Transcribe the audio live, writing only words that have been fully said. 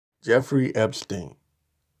Jeffrey Epstein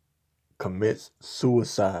commits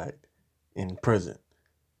suicide in prison.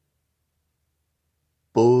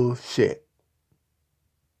 Bullshit.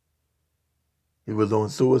 He was on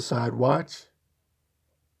suicide watch,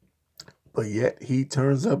 but yet he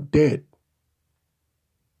turns up dead.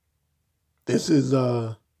 This is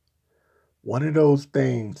one of those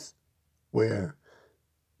things where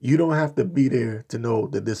you don't have to be there to know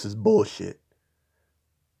that this is bullshit.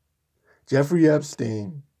 Jeffrey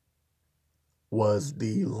Epstein was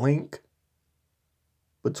the link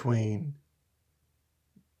between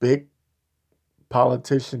big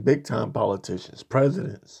time politicians,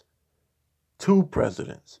 presidents, two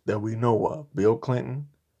presidents that we know of, Bill Clinton,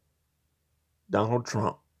 Donald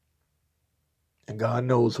Trump, and God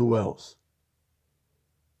knows who else.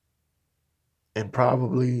 And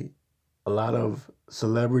probably a lot of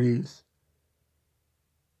celebrities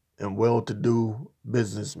and well-to-do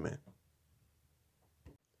businessmen.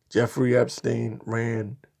 Jeffrey Epstein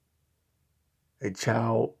ran a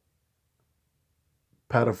child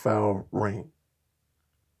pedophile ring.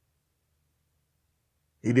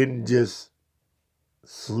 He didn't just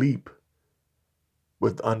sleep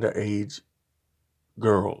with underage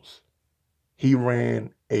girls. He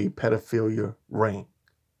ran a pedophilia ring.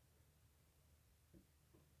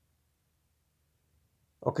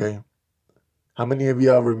 Okay. How many of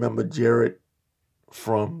y'all remember Jared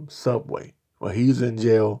from Subway? Well, he's in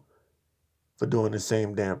jail for doing the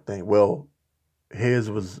same damn thing. Well, his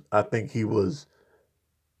was, I think he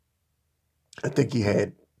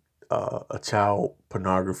had a child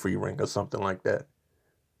pornography ring or something like that.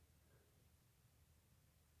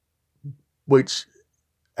 Which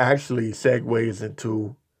actually segues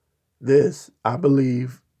into this. I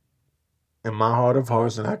believe in my heart of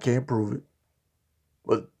hearts, and I can't prove it,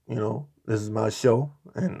 but this is my show,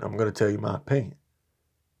 and I'm going to tell you my opinion.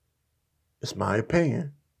 It's my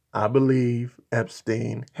opinion. I believe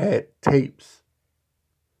Epstein had tapes.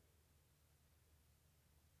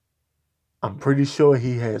 I'm pretty sure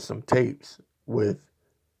he had some tapes with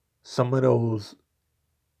some of those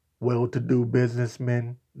well-to-do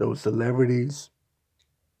businessmen, those celebrities,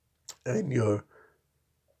 and your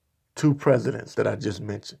two presidents that I just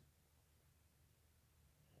mentioned.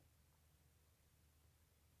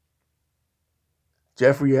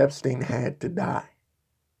 Jeffrey Epstein had to die.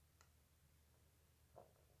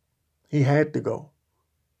 He had to go.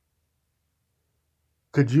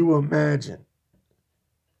 Could you imagine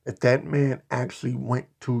if that man actually went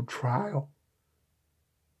to trial?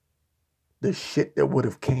 The shit that would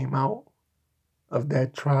have came out of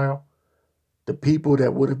that trial, the people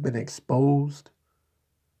that would have been exposed.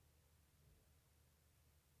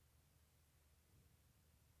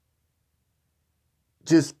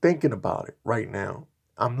 Just thinking about it right now,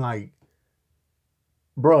 I'm like,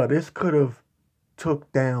 bruh, this could have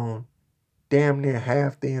took down damn near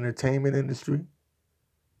half the entertainment industry.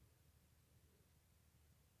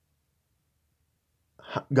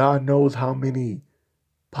 God knows how many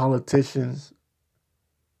politicians,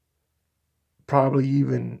 probably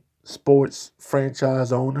even sports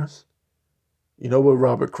franchise owners. You know what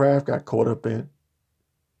Robert Kraft got caught up in?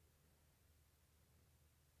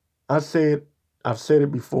 I've said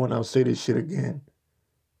it before and I'll say this shit again.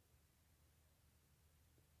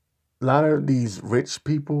 A lot of these rich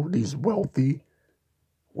people, these wealthy,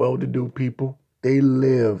 well-to-do people, they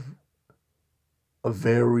live a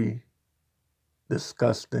very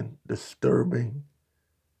disgusting, disturbing,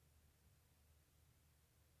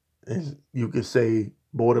 and you could say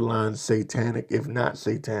borderline satanic, if not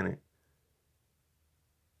satanic,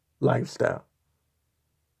 lifestyle.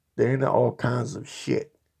 They're into all kinds of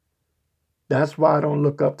shit. That's why I don't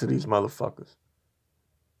look up to these motherfuckers.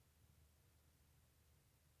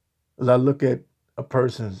 As I look at a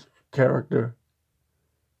person's character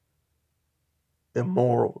and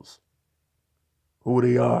morals, who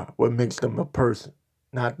they are, what makes them a person,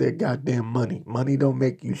 not their goddamn money. Money don't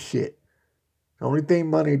make you shit. The only thing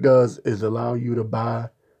money does is allow you to buy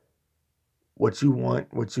what you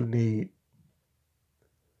want, what you need.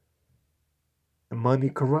 And money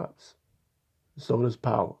corrupts. So does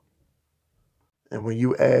power. And when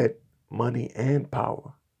you add money and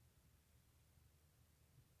power,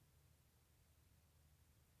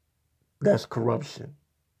 that's corruption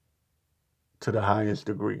to the highest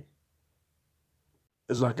degree.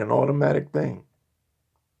 It's like an automatic thing.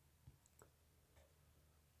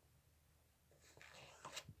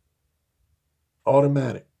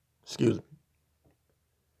 Automatic. Excuse me.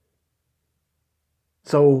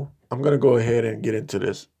 So I'm gonna go ahead and get into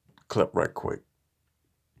this clip right quick.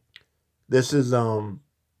 This is from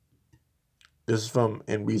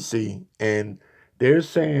NBC, and they're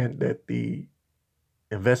saying that the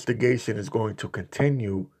investigation is going to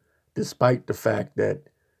continue despite the fact that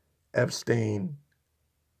Epstein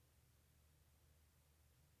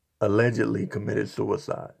allegedly committed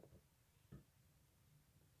suicide.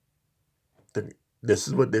 This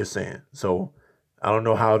is what they're saying. So I don't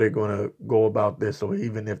know how they're going to go about this, or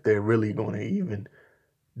even if they're really going to even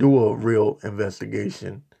do a real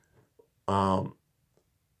investigation.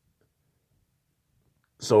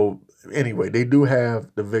 So anyway, they do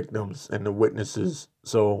have the victims and the witnesses.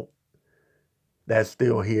 So that's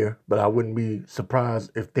still here, but I wouldn't be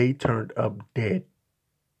surprised if they turned up dead.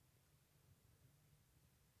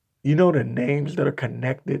 You know the names that are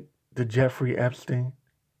connected to Jeffrey Epstein?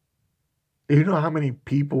 Do you know how many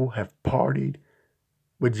people have partied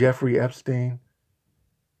with Jeffrey Epstein?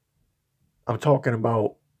 I'm talking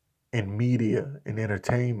about in media, in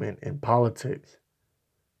entertainment, in politics.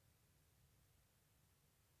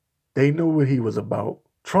 They knew what he was about.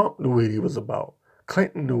 Trump knew what he was about.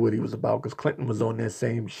 Clinton knew what he was about because Clinton was on that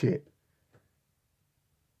same shit.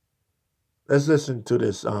 Let's listen to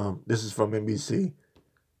this. This is from NBC.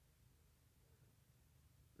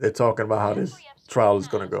 They're talking about how this trial is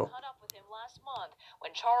going to go. Caught up with him last month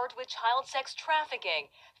when charged with child sex trafficking,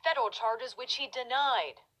 federal charges which he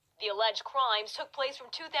denied. The alleged crimes took place from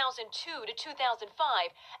 2002 to 2005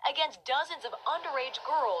 against dozens of underage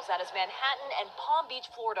girls at his Manhattan and Palm Beach,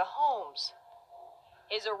 Florida homes.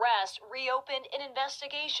 His arrest reopened an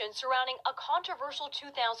investigation surrounding a controversial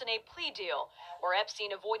 2008 plea deal where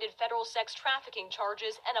Epstein avoided federal sex trafficking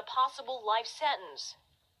charges and a possible life sentence.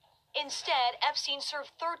 Instead, Epstein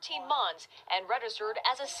served 13 months and registered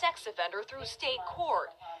as a sex offender through state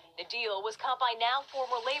court. The deal was cut by now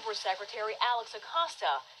former Labor Secretary Alex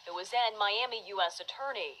Acosta, who was then Miami U.S.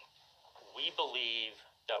 Attorney. We believe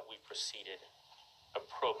that we proceeded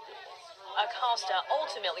appropriately. Acosta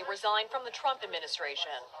ultimately resigned from the Trump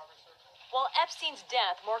administration. While Epstein's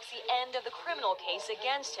death marks the end of the criminal case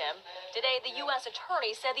against him, today the U.S.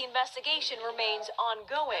 Attorney said the investigation remains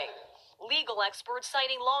ongoing. Legal experts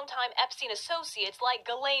citing longtime Epstein associates like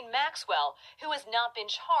Ghislaine Maxwell, who has not been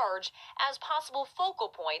charged, as possible focal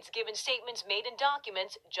points given statements made in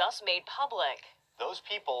documents just made public. Those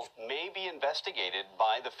people may be investigated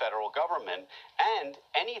by the federal government, and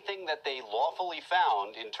anything that they lawfully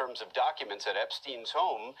found in terms of documents at Epstein's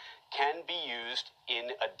home can be used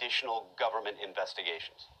in additional government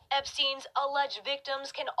investigations. Epstein's alleged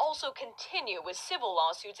victims can also continue with civil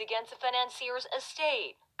lawsuits against the financier's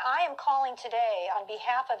estate. I am calling today on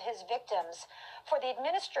behalf of his victims for the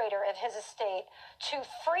administrator of his estate to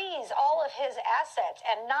freeze all of his assets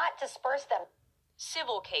and not disperse them.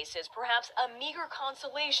 Civil cases, perhaps a meager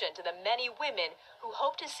consolation to the many women who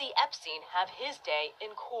hope to see Epstein have his day in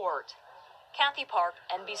court. Kathy Park,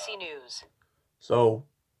 NBC News. So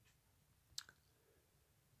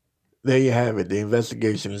there you have it. The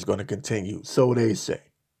investigation is going to continue. So they say.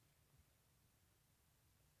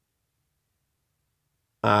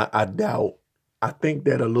 I doubt. I think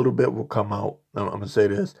that a little bit will come out. I'm going to say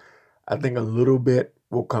this. I think a little bit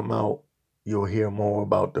will come out. You'll hear more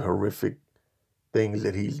about the horrific things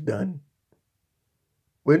that he's done.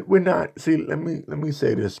 We're not. See, let me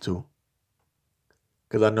say this too,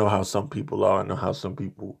 because I know how some people are. I know how some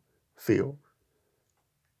people feel.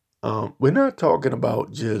 We're not talking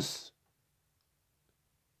about just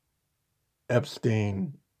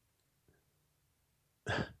Epstein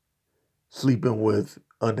sleeping with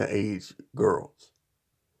underage girls.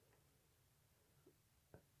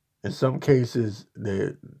 In some cases,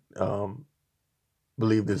 they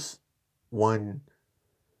believe this one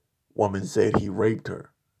woman said he raped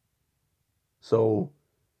her. So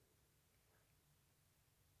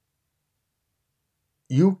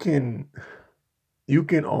you can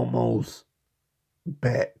almost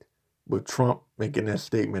bet with Trump making that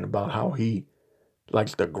statement about how he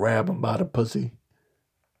likes to grab him by the pussy.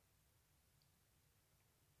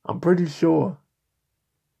 I'm pretty sure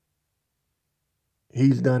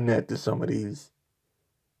he's done that to some of these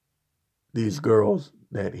girls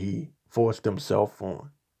that he forced himself on.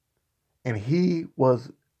 And he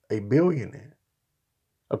was a billionaire,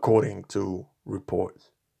 according to reports.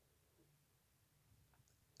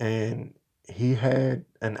 And he had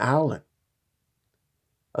an island,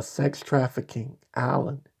 a sex trafficking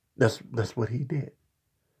island. That's what he did.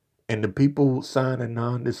 And the people signed a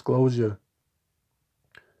non-disclosure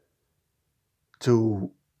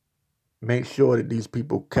to make sure that these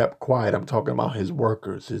people kept quiet. I'm talking about his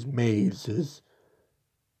workers, his maids, his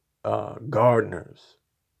gardeners.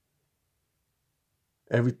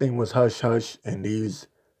 Everything was hush-hush, and these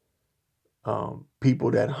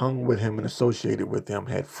people that hung with him and associated with him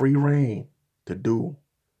had free reign to do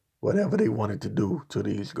whatever they wanted to do to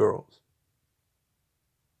these girls.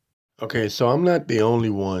 Okay, so I'm not the only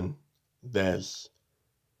one that's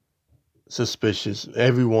suspicious.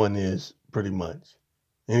 Everyone is, pretty much.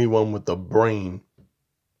 Anyone with a brain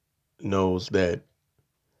knows that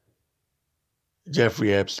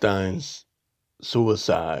Jeffrey Epstein's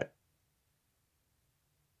suicide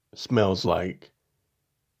smells like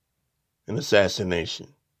an assassination.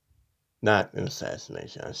 Not an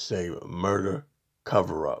assassination, I say a murder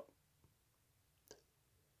cover up.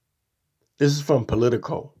 This is from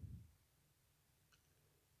Politico.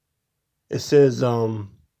 It says,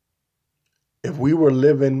 if we were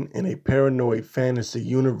living in a paranoid fantasy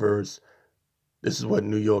universe, this is what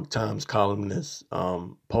New York Times columnist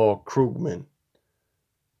Paul Krugman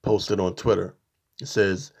posted on Twitter. It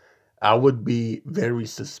says, I would be very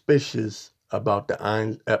suspicious about the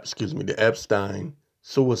Epstein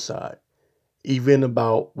suicide, even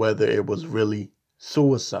about whether it was really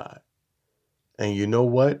suicide. And you know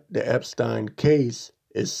what? The Epstein case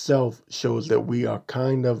itself shows that we are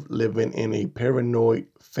kind of living in a paranoid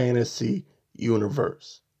fantasy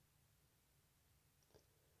universe.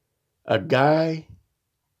 A guy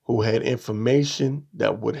who had information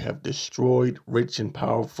that would have destroyed rich and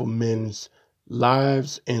powerful men's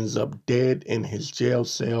lives ends up dead in his jail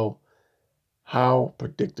cell. How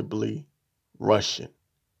predictably Russian,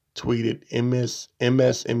 tweeted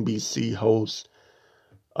MSNBC host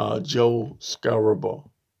Joe Scarborough.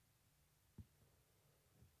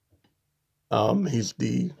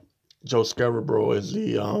 Joe Scarborough is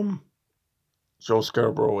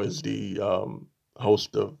the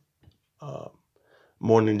host of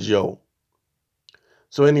Morning Joe.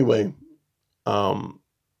 So anyway,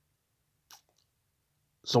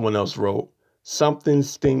 someone else wrote, something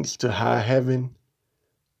stinks to high heaven,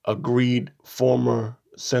 agreed former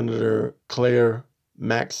Senator Claire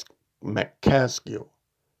McCaskill,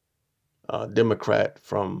 Democrat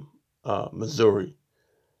from Missouri.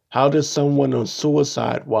 How does someone on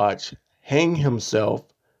suicide watch hang himself?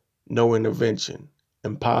 No intervention.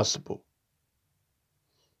 Impossible.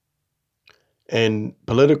 And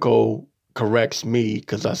Politico corrects me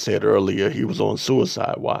because I said earlier he was on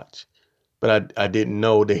suicide watch. But I didn't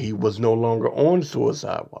know that he was no longer on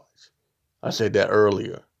suicide watch. I said that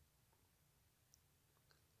earlier.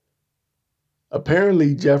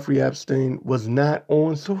 Apparently, Jeffrey Epstein was not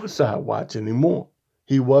on suicide watch anymore.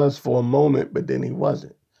 He was for a moment, but then he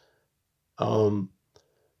wasn't.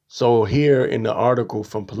 So here in the article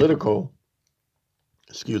from Politico,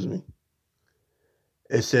 it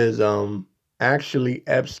says, actually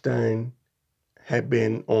Epstein had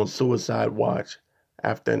been on suicide watch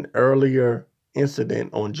after an earlier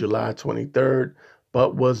incident on July 23rd,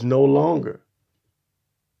 but was no longer.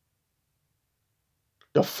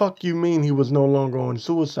 The fuck you mean he was no longer on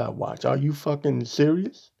suicide watch? Are you fucking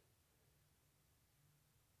serious?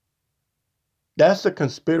 That's a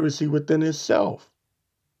conspiracy within itself.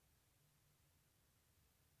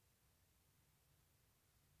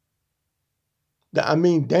 I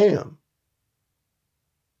mean, damn.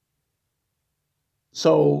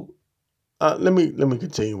 So let me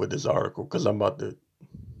continue with this article because I'm about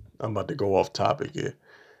to go off topic here.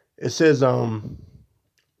 It says,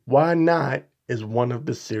 why not is one of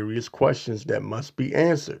the serious questions that must be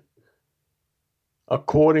answered.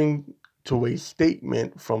 According to a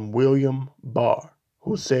statement from William Barr,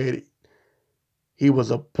 who said he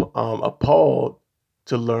was appalled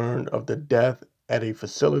to learn of the death at a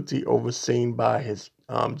facility overseen by his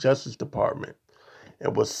Justice Department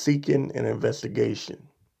and was seeking an investigation.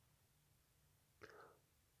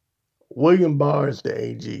 William Barr is the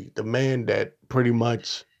AG, the man that pretty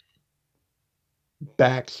much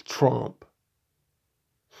backs Trump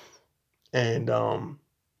and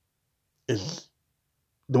is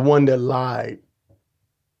the one that lied,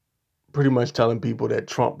 pretty much telling people that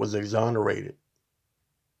Trump was exonerated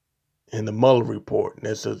in the Mueller report, and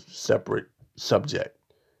that's a separate subject.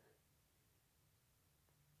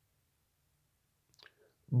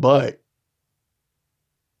 But,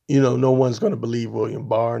 no one's going to believe William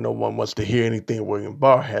Barr. No one wants to hear anything William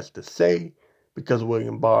Barr has to say because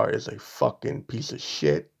William Barr is a fucking piece of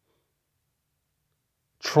shit.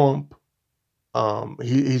 Trump,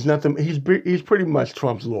 he's nothing. He's pretty much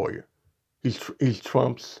Trump's lawyer. He's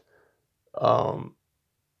Trump's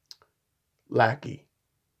lackey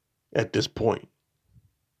at this point.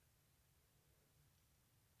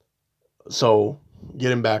 So,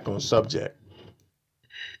 getting back on subject.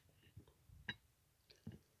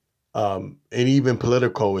 And even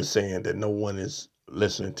Politico is saying that no one is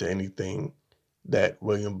listening to anything that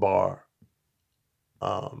William Barr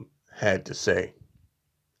had to say.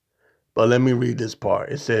 But let me read this part.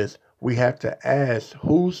 It says, we have to ask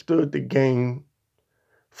who stood to gain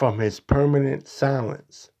from his permanent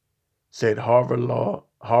silence. said Harvard Law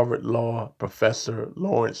professor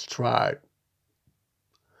Lawrence Tribe.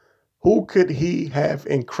 Who could he have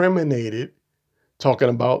incriminated, talking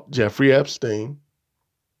about Jeffrey Epstein,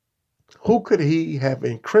 who could he have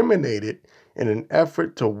incriminated in an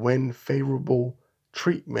effort to win favorable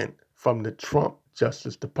treatment from the Trump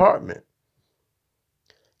Justice Department?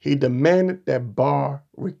 He demanded that Barr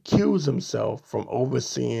recuse himself from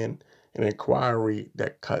overseeing an inquiry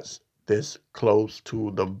that cuts this close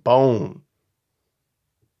to the bone.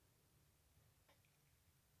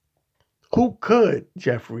 Who could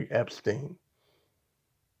Jeffrey Epstein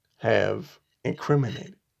have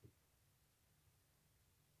incriminated?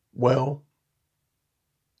 Well,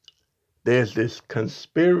 there's this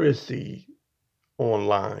conspiracy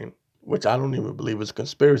online, which I don't even believe is a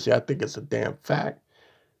conspiracy. I think it's a damn fact,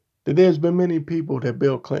 that there's been many people that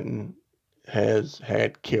Bill Clinton has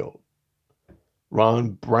had killed.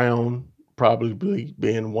 Ron Brown probably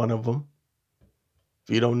being one of them.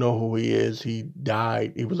 If you don't know who he is, he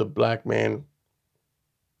died. He was a black man.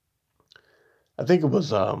 I think it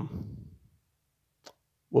was, what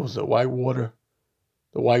was it, Whitewater?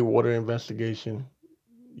 The Whitewater investigation.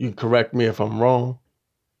 You can correct me if I'm wrong.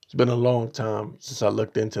 It's been a long time since I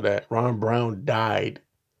looked into that. Ron Brown died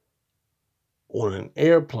on an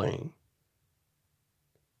airplane.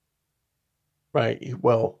 Right?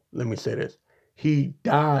 Well, let me say this. He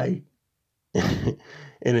died in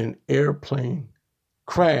an airplane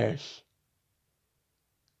crash,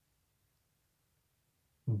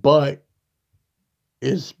 but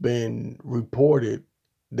it's been reported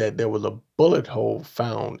that there was a bullet hole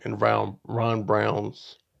found in Ron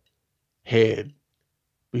Brown's head,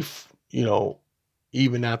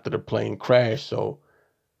 even after the plane crashed. So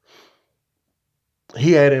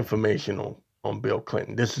he had information on Bill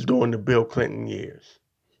Clinton. This is during the Bill Clinton years.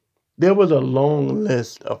 There was a long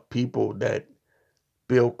list of people that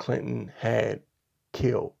Bill Clinton had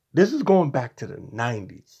killed. This is going back to the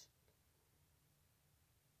 90s.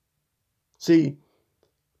 See,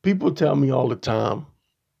 people tell me all the time,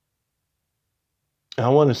 and I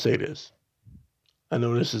want to say this. I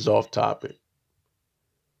know this is off topic.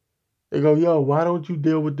 They go, yo, why don't you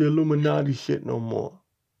deal with the Illuminati shit no more?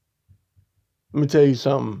 Let me tell you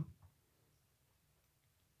something.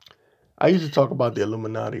 I used to talk about the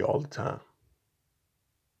Illuminati all the time.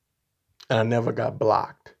 And I never got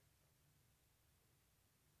blocked.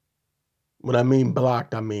 When I mean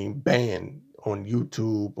blocked, I mean banned on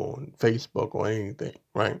YouTube, on Facebook, or anything,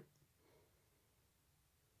 right?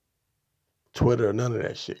 Twitter, none of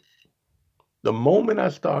that shit. The moment I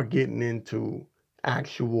start getting into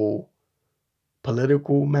actual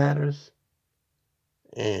political matters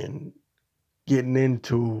and getting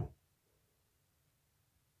into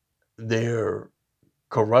their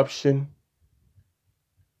corruption,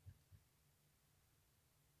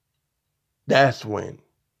 that's when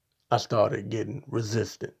I started getting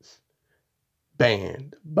resistance.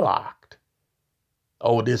 Banned, blocked.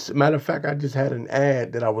 Oh, matter of fact, I just had an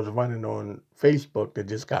ad that I was running on Facebook that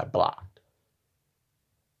just got blocked.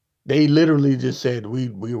 They literally just said we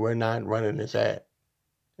were not running this ad.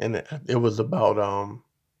 And it was about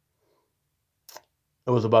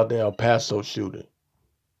the El Paso shooting.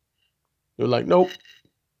 They were like, nope,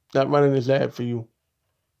 not running this ad for you.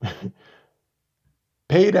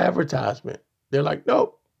 Paid advertisement. They're like,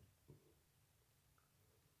 nope.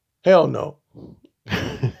 Hell no.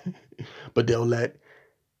 But they'll let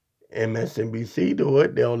MSNBC do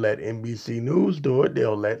it. They'll let NBC News do it.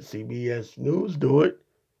 They'll let CBS News do it.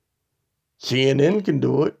 CNN can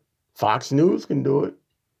do it. Fox News can do it.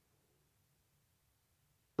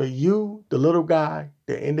 But you, the little guy,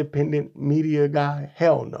 the independent media guy,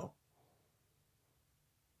 hell no.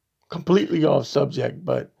 Completely off subject,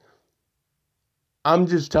 but I'm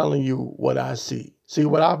just telling you what I see. See,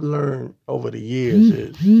 what I've learned over the years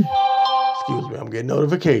is, excuse me, I'm getting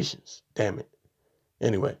notifications. Damn it.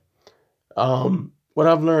 Anyway, what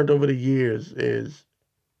I've learned over the years is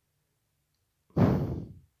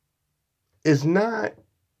it's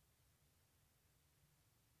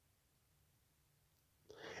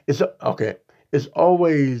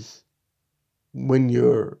always when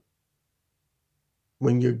you're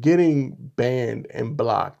getting banned and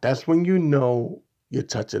blocked, that's when you know you're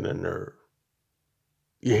touching a nerve.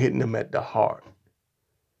 You're hitting them at the heart,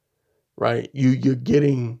 right? You're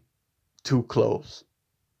getting too close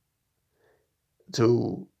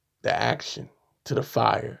to the action, to the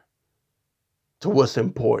fire, to what's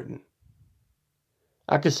important.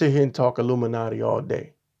 I could sit here and talk Illuminati all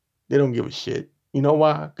day. They don't give a shit. You know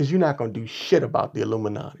why? Because you're not going to do shit about the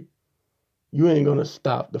Illuminati. You ain't going to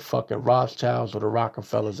stop the fucking Rothschilds or the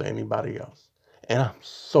Rockefellers or anybody else. And I'm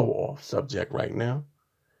so off subject right now.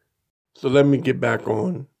 So let me get back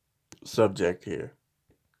on subject here.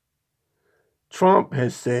 Trump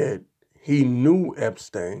has said he knew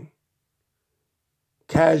Epstein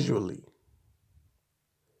casually.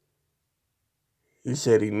 He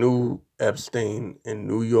said he knew Epstein in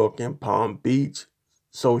New York and Palm Beach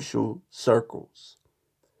social circles.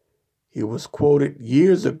 He was quoted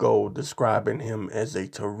years ago describing him as a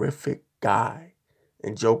terrific guy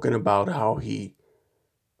and joking about how he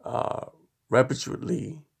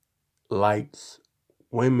reputedly likes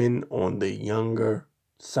women on the younger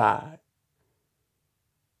side.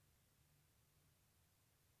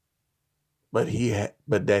 But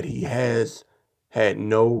that he has had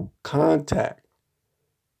no contact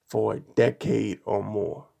for a decade or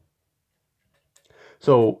more.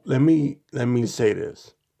 So let me say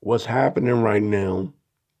this. What's happening right now,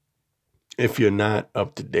 if you're not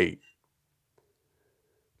up to date,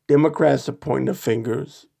 Democrats are pointing the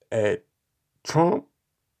fingers at Trump.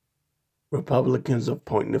 Republicans are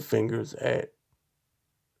pointing the fingers at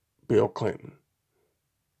Bill Clinton.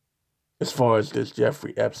 As far as this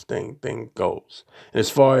Jeffrey Epstein thing goes. As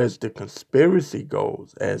far as the conspiracy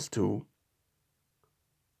goes as to,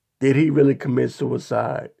 did he really commit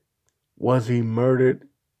suicide? Was he murdered?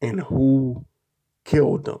 And who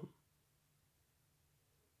killed him?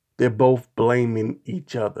 They're both blaming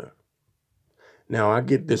each other. Now, I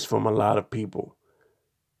get this from a lot of people.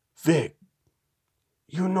 Vic,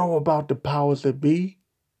 you know about the powers that be?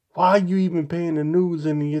 Why are you even paying the news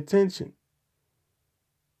any attention?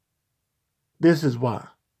 This is why.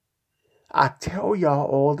 I tell y'all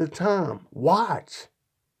all the time, watch.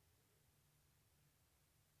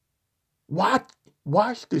 Watch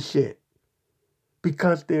the shit.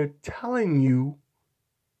 Because they're telling you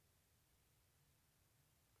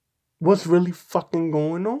what's really fucking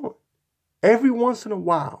going on. Every once in a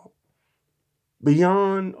while,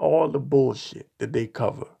 beyond all the bullshit that they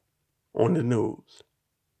cover on the news,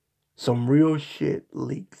 some real shit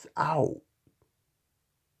leaks out.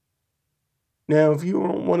 Now, if you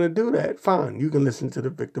don't want to do that, fine. You can listen to the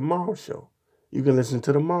Victor Morrow Show. You can listen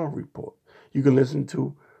to the Morrow Report. You can listen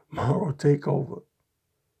to Morrow Takeover.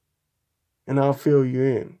 And I'll fill you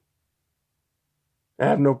in. I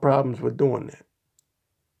have no problems with doing that.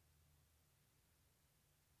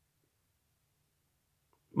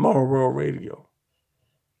 Morrow World Radio.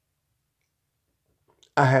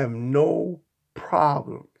 I have no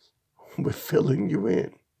problems with filling you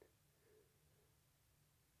in.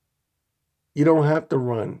 You don't have to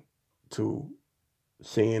run to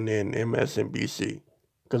CNN, MSNBC,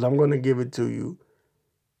 because I'm going to give it to you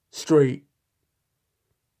straight.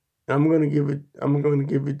 I'm going to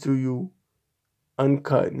give it to you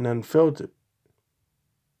uncut and unfiltered.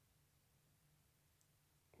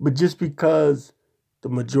 But just because the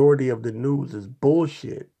majority of the news is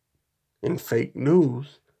bullshit and fake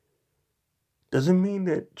news doesn't mean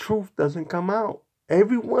that truth doesn't come out.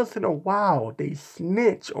 Every once in a while, they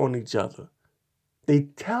snitch on each other. They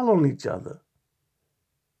tell on each other.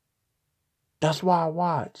 That's why I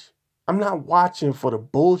watch. I'm not watching for the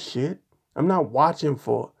bullshit. I'm not watching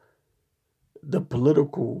for the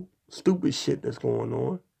political stupid shit that's going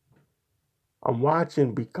on. I'm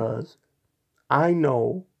watching because I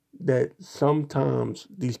know that sometimes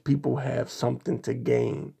these people have something to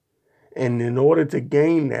gain. And in order to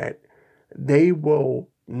gain that, they will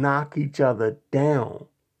knock each other down.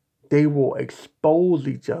 They will expose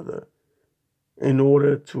each other in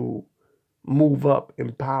order to move up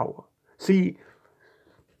in power. See,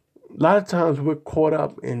 a lot of times we're caught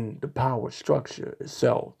up in the power structure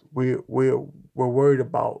itself. We're worried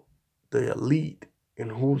about the elite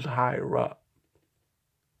and who's higher up.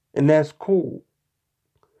 And that's cool.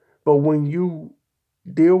 But when you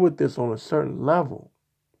deal with this on a certain level,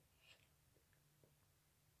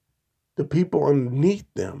 the people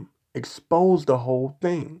underneath them expose the whole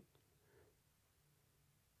thing.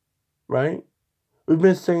 Right? We've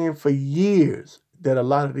been saying for years that a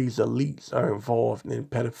lot of these elites are involved in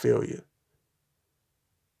pedophilia.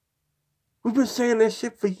 We've been saying that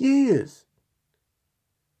shit for years.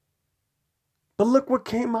 But look what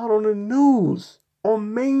came out on the news,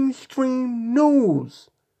 on mainstream news.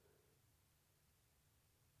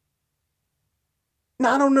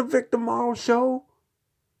 Not on the Victor Morrow Show.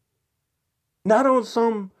 Not on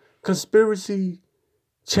some conspiracy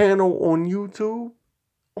channel on YouTube.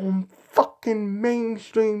 On fucking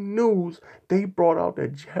mainstream news, they brought out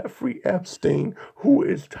that Jeffrey Epstein, who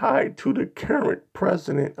is tied to the current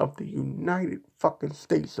president of the United fucking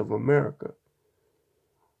States of America,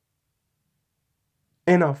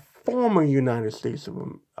 and a former United States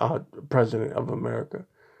of president of America,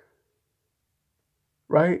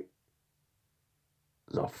 right?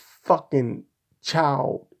 The fucking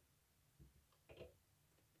child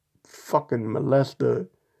fucking molester,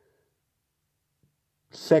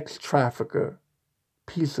 sex trafficker,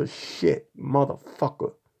 piece of shit,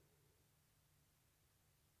 motherfucker.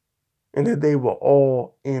 And that they were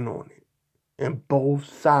all in on it. And both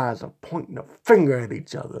sides are pointing a finger at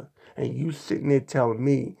each other. And you sitting there telling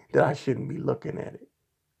me that I shouldn't be looking at it.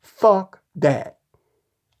 Fuck that.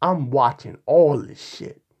 I'm watching all this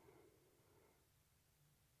shit.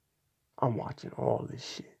 I'm watching all this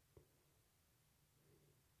shit.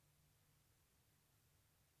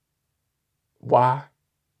 Why?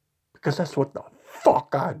 Because that's what the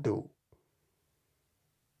fuck I do.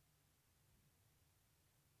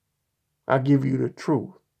 I give you the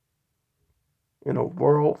truth. In a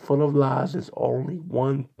world full of lies, there's only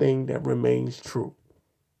one thing that remains true.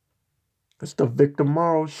 It's the Victor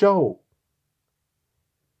Morrow Show.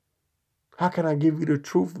 How can I give you the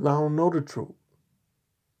truth if I don't know the truth?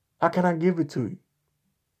 How can I give it to you?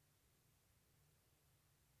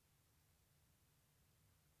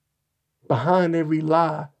 Behind every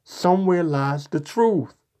lie, somewhere lies the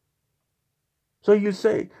truth. So you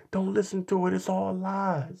say, don't listen to it, it's all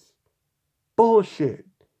lies. Bullshit.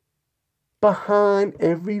 Behind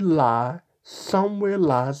every lie, somewhere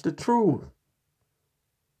lies the truth.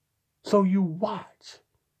 So you watch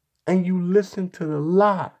and you listen to the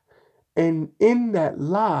lie. And in that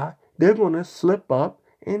lie, they're going to slip up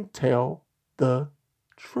and tell the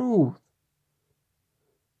truth.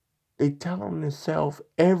 They tell them themselves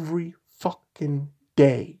every fucking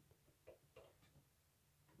day.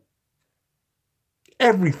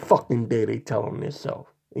 Every fucking day they tell them themselves.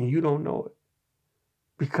 And you don't know it.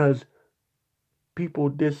 Because people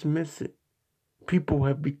dismiss it. People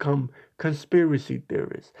have become conspiracy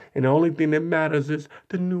theorists. And the only thing that matters is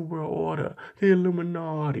the New World Order, the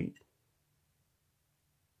Illuminati.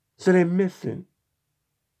 So they're missing.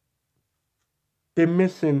 They're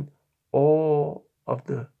missing all of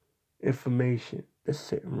the information that's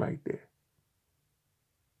sitting right there.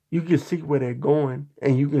 You can see where they're going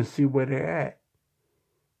and you can see where they're at.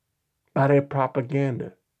 By their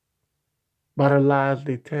propaganda. By the lies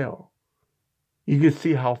they tell. You can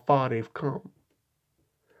see how far they've come.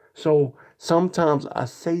 So sometimes I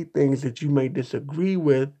say things that you may disagree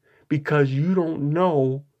with because you don't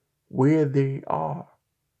know where they are.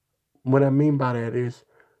 What I mean by that is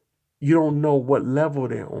you don't know what level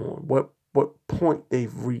they're on, what point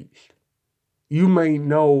they've reached. You may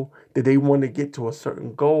know that they want to get to a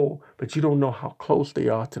certain goal, but you don't know how close they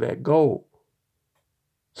are to that goal.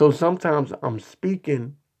 So sometimes I'm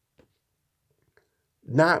speaking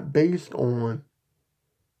not based on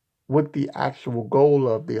what the actual goal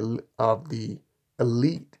of the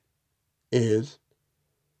elite is,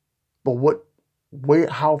 but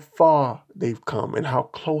how far they've come and how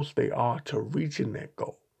close they are to reaching that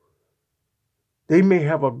goal. They may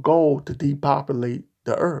have a goal to depopulate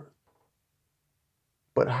the earth,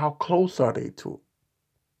 but how close are they to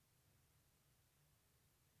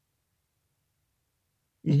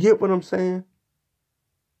it? You get what I'm saying?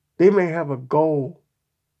 They may have a goal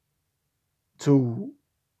to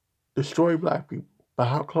destroy black people, but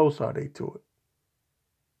how close are they to it?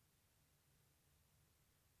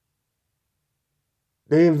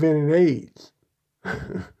 They invented AIDS.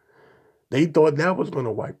 They thought that was going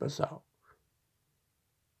to wipe us out.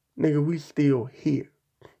 Nigga, we still here.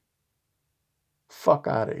 Fuck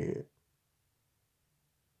out of here.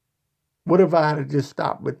 What if I had to just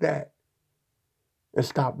stop with that and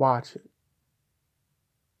stop watching?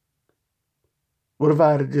 What if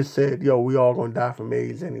I had just said, yo, we all gonna die from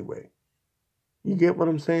AIDS anyway? You get what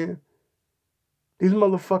I'm saying? These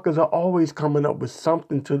motherfuckers are always coming up with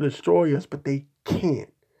something to destroy us, but they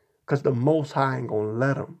can't. Because the Most High ain't gonna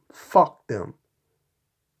let them. Fuck them.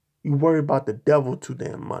 You worry about the devil too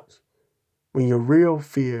damn much. When your real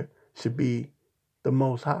fear should be the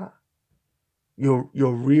Most High. Your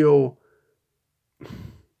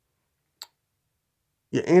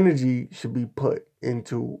energy should be put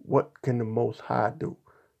into what can the Most High do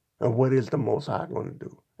and what is the Most High going to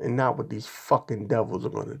do and not what these fucking devils are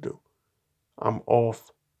going to do. I'm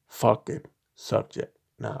off fucking subject.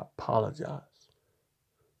 Now I apologize.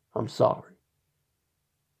 I'm sorry.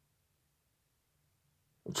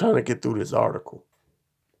 I'm trying to get through this article.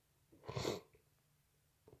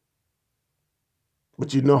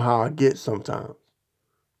 But you know how I get sometimes.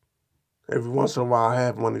 Every once in a while I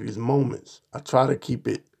have one of these moments. I try to keep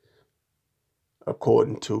it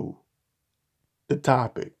according to the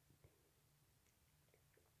topic.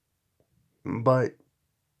 But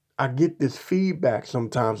I get this feedback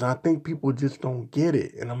sometimes. And I think people just don't get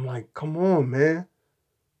it. And I'm like, come on, man.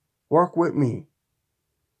 Work with me.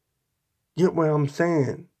 Get what I'm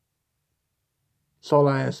saying. That's all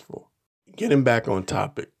I ask for. Getting back on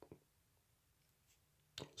topic.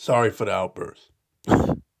 Sorry for the outburst.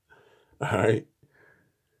 All right.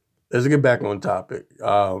 Let's get back on topic.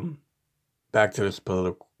 Back to this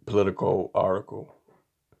political article.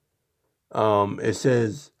 It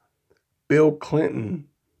says Bill Clinton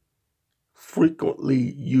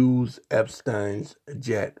frequently used Epstein's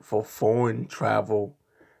jet for foreign travel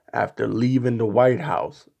after leaving the White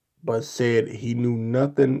House, but said he knew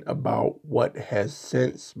nothing about what has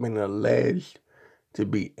since been alleged to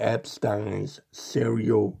be Epstein's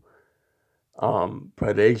serial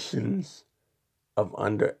predations of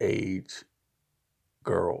underage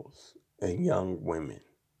girls and young women.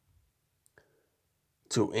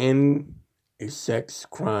 To end a sex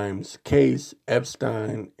crimes case,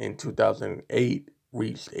 Epstein in 2008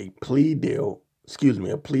 reached a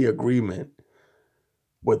plea agreement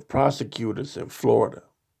with prosecutors in Florida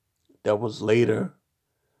that was later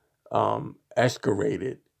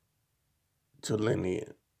escalated to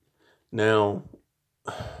lenient. Now,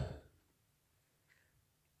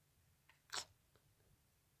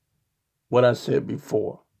 what I said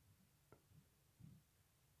before,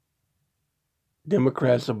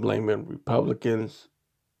 Democrats are blaming Republicans,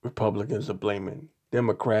 Republicans are blaming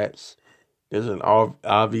Democrats. There's an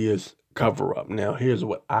obvious cover-up. Now, here's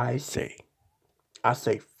what I say. I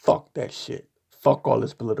say, fuck that shit. Fuck all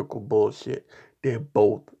this political bullshit. They're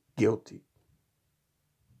both guilty.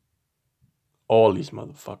 All these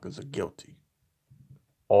motherfuckers are guilty.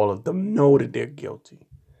 All of them know that they're guilty.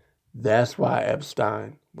 That's why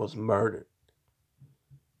Epstein was murdered.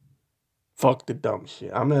 Fuck the dumb shit.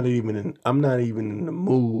 I'm not even in the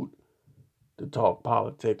mood to talk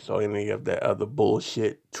politics or any of that other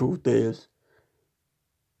bullshit. Truth is,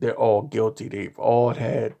 they're all guilty. They've all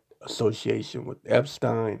had association with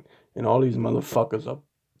Epstein, and all these motherfuckers are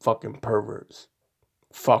fucking perverts.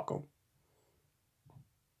 Fuck them.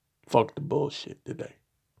 Fuck the bullshit today.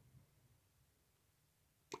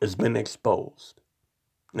 It's been exposed.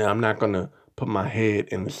 Now, I'm not going to put my head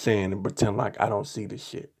in the sand and pretend like I don't see the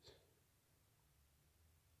shit.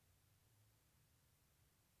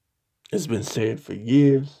 It's been said for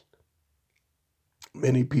years.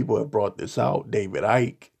 Many people have brought this out. David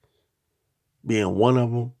Icke being one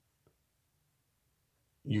of them.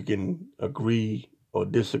 You can agree or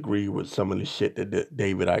disagree with some of the shit that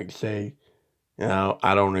David Icke say. Now,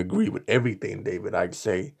 I don't agree with everything David Icke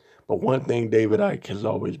say, but one thing David Icke has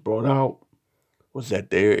always brought out was that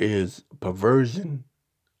there is perversion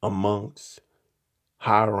amongst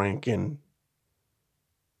high-ranking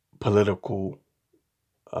political,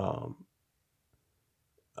 I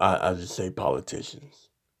just say politicians,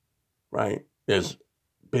 right? There's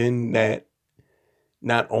been that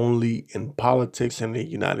not only in politics in the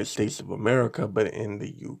United States of America, but in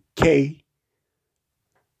the UK.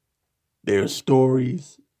 There are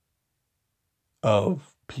stories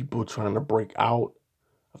of people trying to break out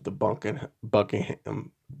of the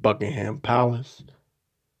Buckingham Palace.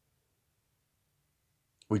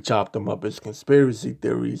 We chop them up as conspiracy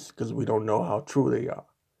theories because we don't know how true they are.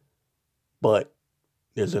 But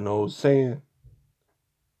there's an old saying,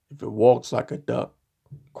 if it walks like a duck,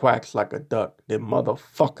 quacks like a duck, then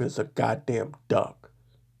motherfucker's a goddamn duck.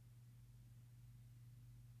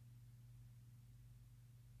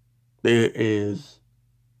 There is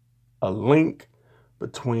a link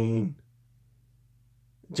between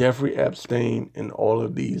Jeffrey Epstein and all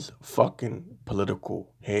of these fucking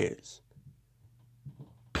political heads.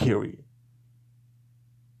 Period.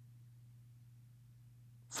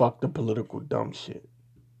 Fuck the political dumb shit.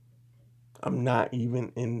 I'm not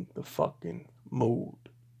even in the fucking mood.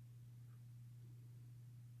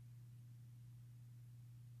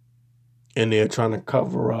 And they're trying to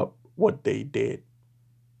cover up what they did.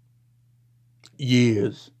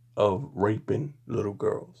 Years of raping little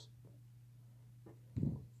girls.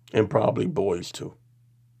 And probably boys too.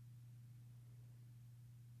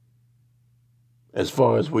 As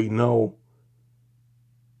far as we know,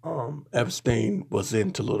 Epstein was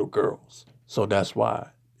into little girls. So that's why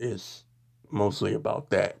it's mostly about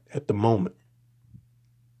that at the moment.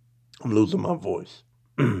 I'm losing my voice.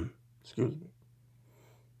 Excuse me.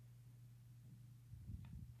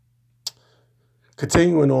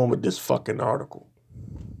 Continuing on with this fucking article.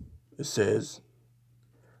 It says,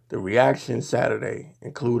 the reaction Saturday,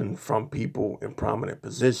 including from people in prominent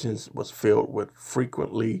positions, was filled with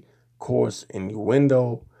frequently coarse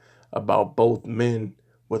innuendo about both men,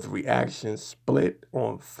 with reactions split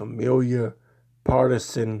on familiar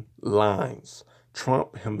partisan lines.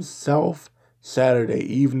 Trump himself, Saturday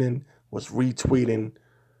evening, was retweeting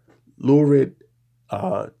lurid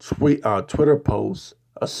Twitter posts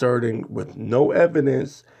asserting with no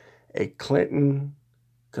evidence a Clinton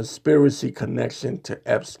conspiracy connection to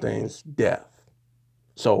Epstein's death.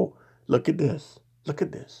 So look at this. Look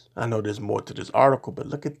at this. I know there's more to this article, but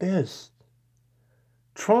look at this.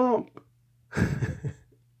 Trump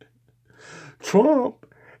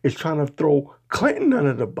is trying to throw Clinton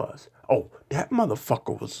under the bus. Oh, that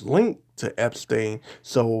motherfucker was linked to Epstein,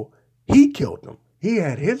 so he killed him. He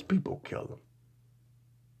had his people kill him.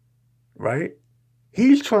 Right?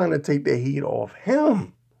 He's trying to take the heat off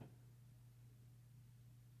him.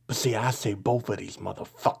 But see, I say both of these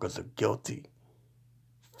motherfuckers are guilty.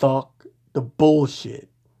 Fuck the bullshit.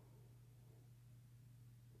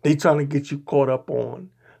 They trying to get you caught up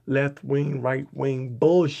on left wing, right wing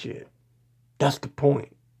bullshit. That's the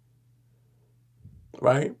point.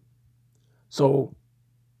 Right? So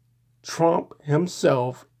Trump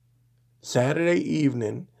himself, Saturday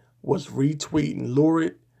evening, was retweeting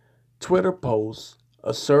lurid Twitter posts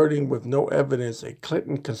asserting with no evidence a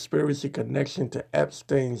Clinton conspiracy connection to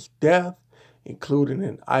Epstein's death, including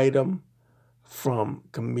an item from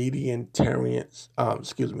comedian Terrence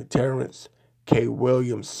K.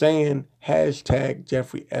 Williams saying hashtag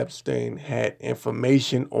Jeffrey Epstein had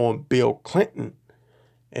information on Bill Clinton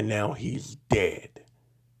and now he's dead.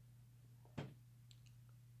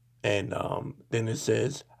 And then it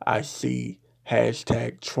says, I see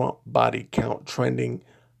hashtag Trump body count trending,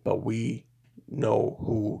 but we know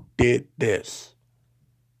who did this.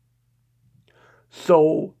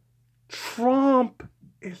 So Trump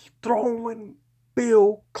is throwing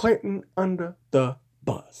Bill Clinton under the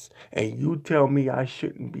bus. And you tell me I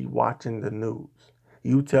shouldn't be watching the news.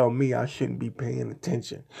 You tell me I shouldn't be paying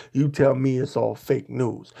attention. You tell me it's all fake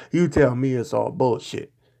news. You tell me it's all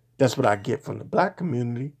bullshit. That's what I get from the black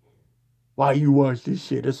community. Why you watch this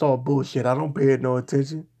shit? It's all bullshit. I don't pay it no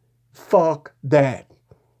attention. Fuck that.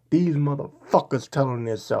 These motherfuckers telling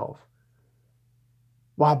themselves.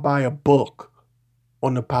 Why buy a book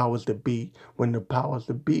on the powers that be when the powers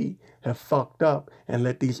that be have fucked up and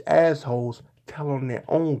let these assholes tell on their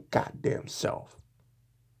own goddamn self?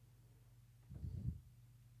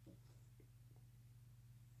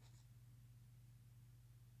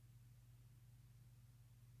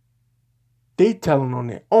 They telling on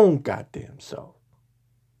their own goddamn self.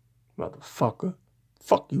 Motherfucker.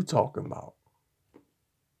 Fuck you talking about?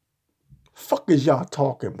 Fuck is y'all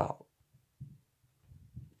talking about?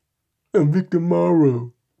 And Victor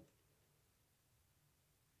Morrow.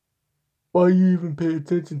 Why you even pay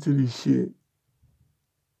attention to this shit?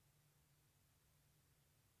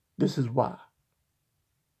 This is why.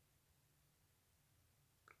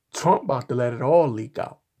 Trump about to let it all leak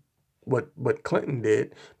out. What Clinton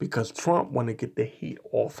did, because Trump wanted to get the heat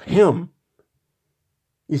off him.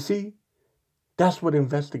 You see, that's what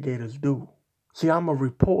investigators do. See, I'm a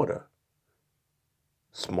reporter.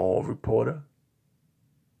 Small reporter.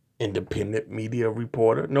 Independent media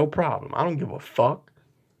reporter. No problem. I don't give a fuck.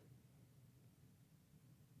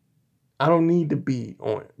 I don't need to be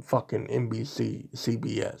on fucking NBC,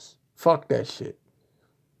 CBS. Fuck that shit.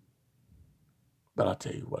 But I'll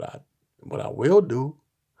tell you what I will do.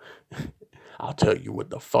 I'll tell you what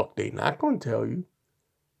the fuck they not going to tell you.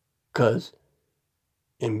 Because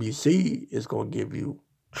NBC is going to give you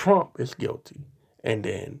Trump is guilty. And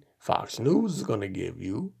then Fox News is going to give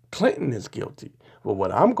you Clinton is guilty. But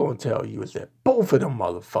what I'm going to tell you is that both of them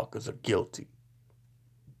motherfuckers are guilty.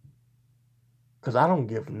 Because I don't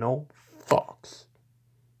give no fucks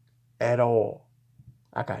at all.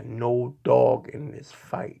 I got no dog in this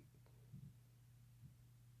fight.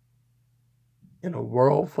 In a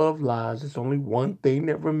world full of lies, there's only one thing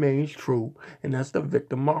that remains true, and that's the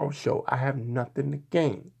Victor Morrow Show. I have nothing to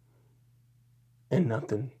gain and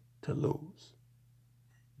nothing to lose.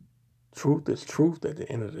 Truth is truth at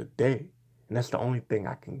the end of the day, and that's the only thing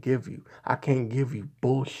I can give you. I can't give you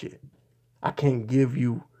bullshit. I can't give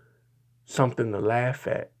you something to laugh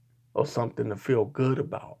at or something to feel good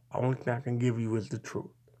about. The only thing I can give you is the truth.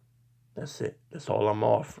 That's it. That's all I'm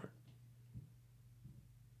offering.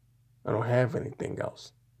 I don't have anything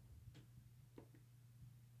else.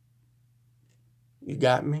 You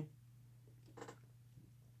got me?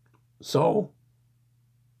 So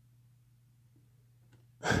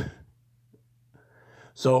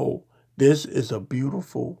this is a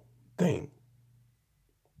beautiful thing.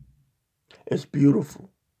 It's beautiful.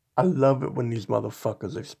 I love it when these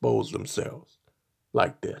motherfuckers expose themselves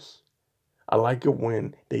like this. I like it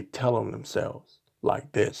when they tell on themselves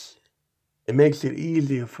like this. It makes it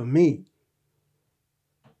easier for me.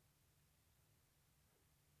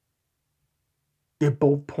 They're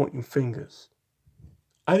both pointing fingers.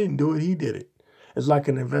 I didn't do it, he did it. It's like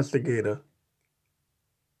an investigator.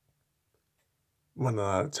 Running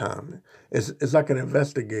out of time. It's like an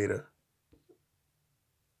investigator